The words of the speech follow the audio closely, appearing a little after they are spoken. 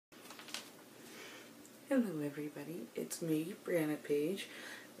Hello everybody, it's me, Brianna Page,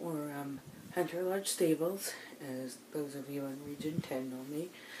 or Hunter Lodge Stables, as those of you in Region 10 know me.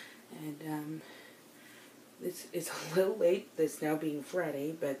 And it's a little late, this now being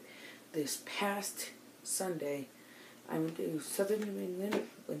Friday, but this past Sunday I went to Southern New England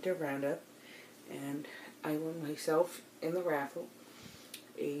Winter Roundup, and I won myself in the raffle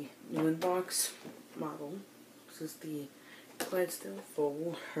a new in-box model. This is the Clydesdale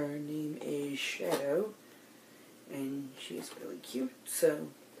foal. Her name is Shadow, and she's really cute. So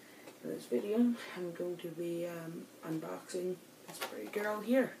in this video I'm going to be unboxing this pretty girl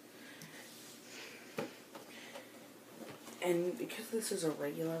here. And because this is a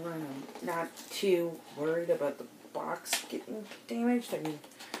regular run, I'm not too worried about the box getting damaged. I mean,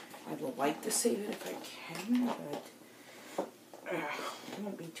 I'd like to save it if I can, but I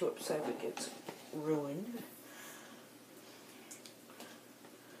won't be too upset if it gets ruined.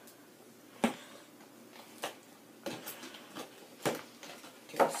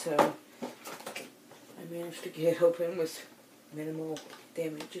 So, I managed to get it open with minimal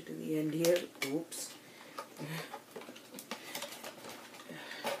damage to the end here. Oops.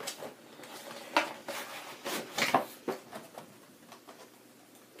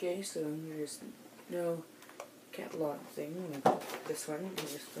 Okay, so there's no catalog thing with this one.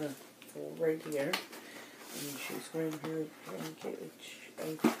 There's the foal right here. And she's wearing her blanket, which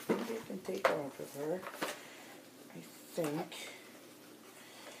I think I can take off of her. I think.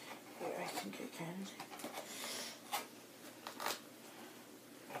 Yeah, I think I can.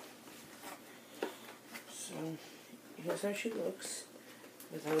 So, here's how she looks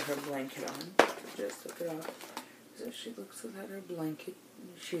without her blanket on. So just look it up. Here's how she looks without her blanket.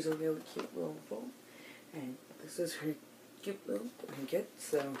 She's a really cute little foal. And this is her cute little blanket.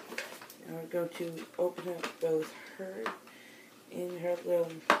 So, now we're going to open up both her and her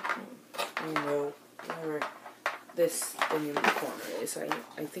little, I don't know, whatever this thing in the corner is.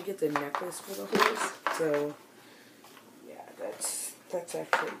 I think it's a necklace for the horse. So yeah, that's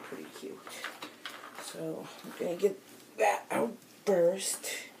actually pretty cute. So I'm gonna get that out first.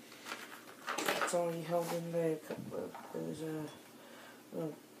 It's only held in by a couple of those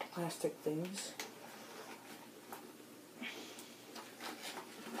little plastic things.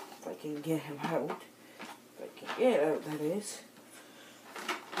 If I can get him out. If I can get it out, that is.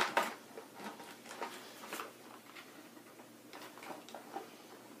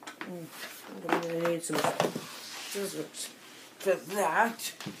 I'm going to need some scissors for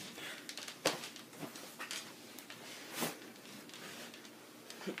that.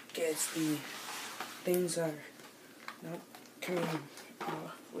 Guess the things are not coming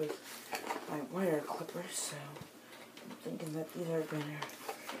off with my wire clippers, so I'm thinking that these are going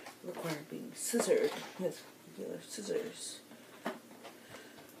to require being scissored with regular scissors.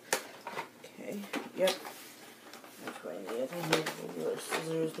 Okay, yep. That's what I need. I need regular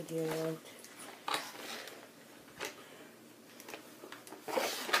scissors to get out.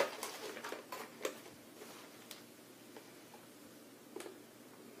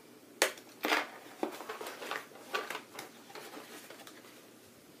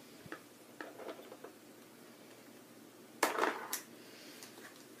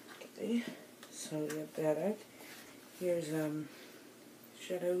 Okay, so we have that out. Here's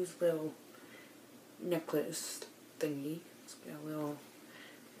Shadow's little necklace thingy. It's got a little,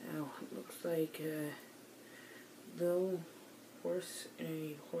 it looks like a little horse and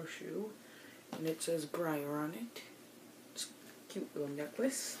a horseshoe, and it says Breyer on it. It's a cute little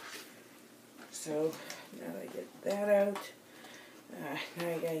necklace. So now that I get that out, now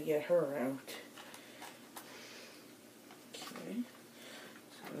I gotta get her out. Okay,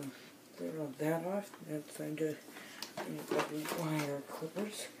 so clear all that off. Now it's time to get the wire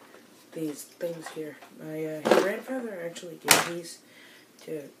clippers. These things here. My grandfather actually gave these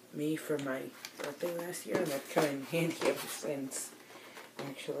to me for my birthday last year, and they've come in handy ever since.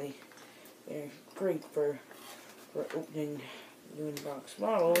 Actually, they're great for opening new in-box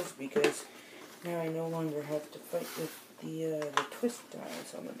models, because now I no longer have to fight with the twist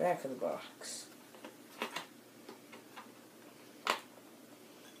ties on the back of the box.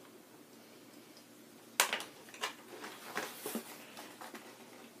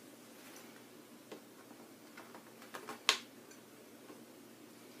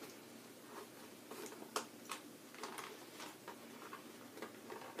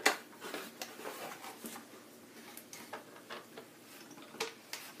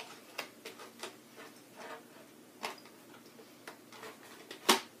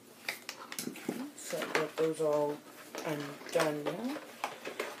 So I got those all undone now.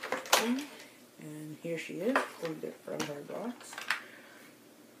 And here she is, pulled it from her box.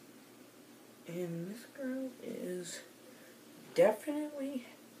 And this girl is definitely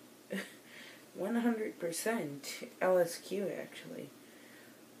 100% LSQ, actually.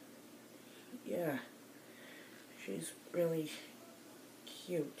 Yeah, she's really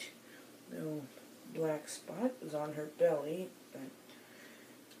cute. No black spot is on her belly, but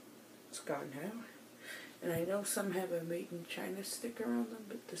it's gone now. And I know some have a Made in China sticker on them,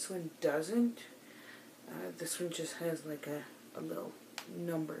 but this one doesn't. This one just has like a little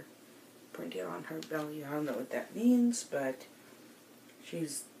number printed on her belly. I don't know what that means, but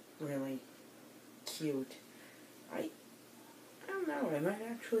she's really cute. I don't know, I might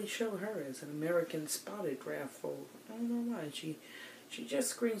actually show her as an American Spotted Draft foal. I don't know why. She just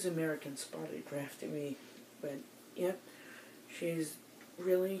screams American Spotted Draft to me. But, yep, she's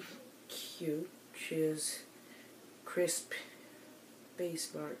really cute. She has crisp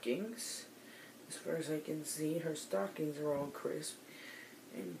base markings. As far as I can see, her stockings are all crisp.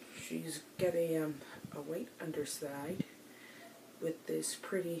 And she's got a white underside with this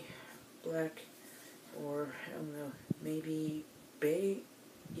pretty black, or I don't know, maybe bay.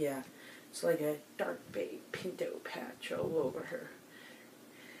 Yeah, it's like a dark bay pinto patch all over her.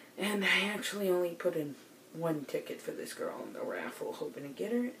 And I actually only put in one ticket for this girl in the raffle, hoping to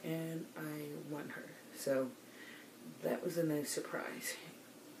get her, and I won her. So that was a nice surprise.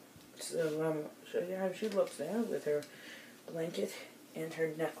 So I'll show you how she looks now with her blanket and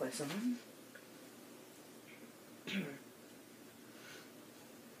her necklace on.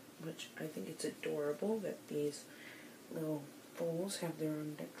 Which I think it's adorable that these little foals have their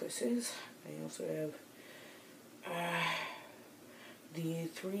own necklaces. I also have the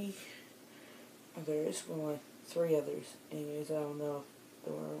three others, well, three others. Anyways, I don't know if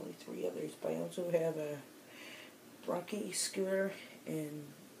there were only three others, but I also have a Rocky, Scooter, and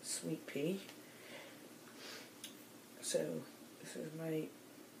Sweet Pea. So this is my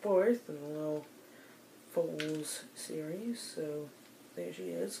fourth in the little foals series. So there she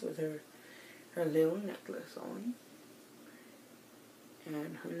is with her little necklace on.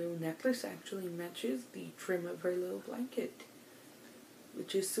 And her little necklace actually matches the trim of her little blanket,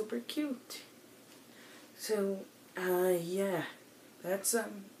 which is super cute. So, yeah, that's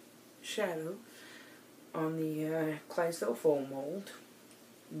Shadow on the Clydesdale foal mold.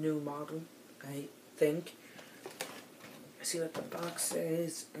 New model, I think. See what the box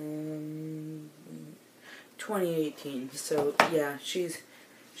says. 2018. So yeah, she's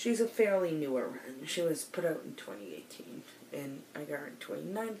a fairly newer run. She was put out in 2018, and I got her in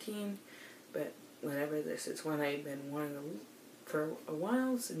 2019. But whatever, this is one I've been wanting for a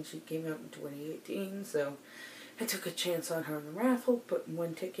while since she came out in 2018. So I took a chance on her in the raffle, put in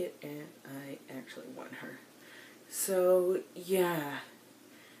one ticket, and I actually won her. So yeah.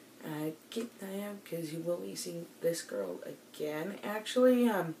 Keep an eye out because you will be seeing this girl again. Actually,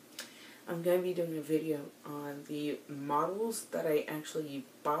 I'm going to be doing a video on the models that I actually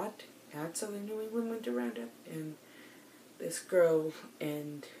bought at Southern New England Winter Roundup, and this girl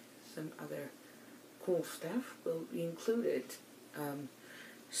and some other cool stuff will be included.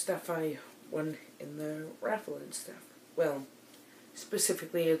 Stuff I won in the raffle and stuff. Well,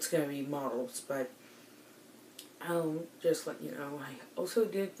 specifically it's going to be models, but I'll just let you know, I also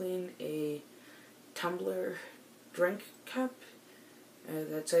did win a tumbler drink cup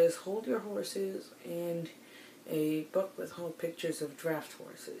that says "Hold Your Horses" and a book with whole pictures of draft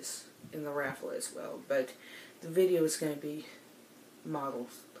horses in the raffle as well. But the video is going to be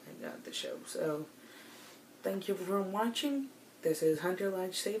models I got the show. So thank you for watching. This is Hunter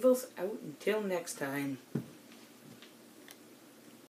Lodge Sables out until next time.